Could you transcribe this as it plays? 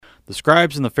The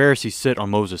scribes and the Pharisees sit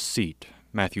on Moses' seat.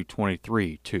 Matthew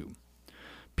 23:2.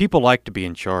 People like to be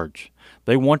in charge.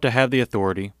 They want to have the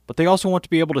authority, but they also want to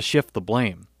be able to shift the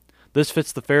blame. This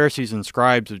fits the Pharisees and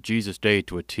scribes of Jesus' day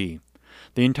to a T.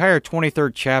 The entire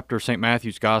 23rd chapter of St.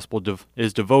 Matthew's Gospel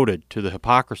is devoted to the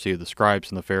hypocrisy of the scribes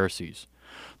and the Pharisees,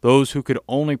 those who could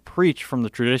only preach from the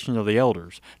tradition of the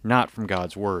elders, not from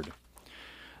God's Word.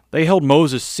 They held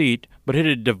Moses' seat, but it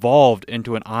had devolved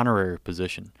into an honorary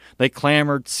position. They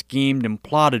clamored, schemed, and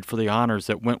plotted for the honors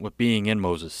that went with being in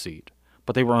Moses' seat,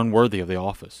 but they were unworthy of the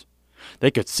office. They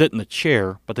could sit in the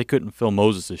chair, but they couldn't fill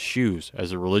Moses' shoes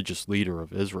as a religious leader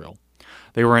of Israel.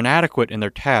 They were inadequate in their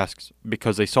tasks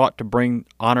because they sought to bring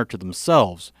honor to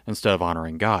themselves instead of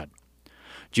honoring God.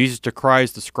 Jesus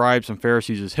decries the scribes and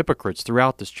Pharisees as hypocrites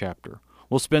throughout this chapter.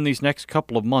 We'll spend these next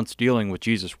couple of months dealing with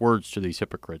Jesus' words to these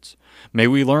hypocrites. May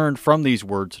we learn from these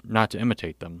words not to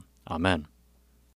imitate them. Amen.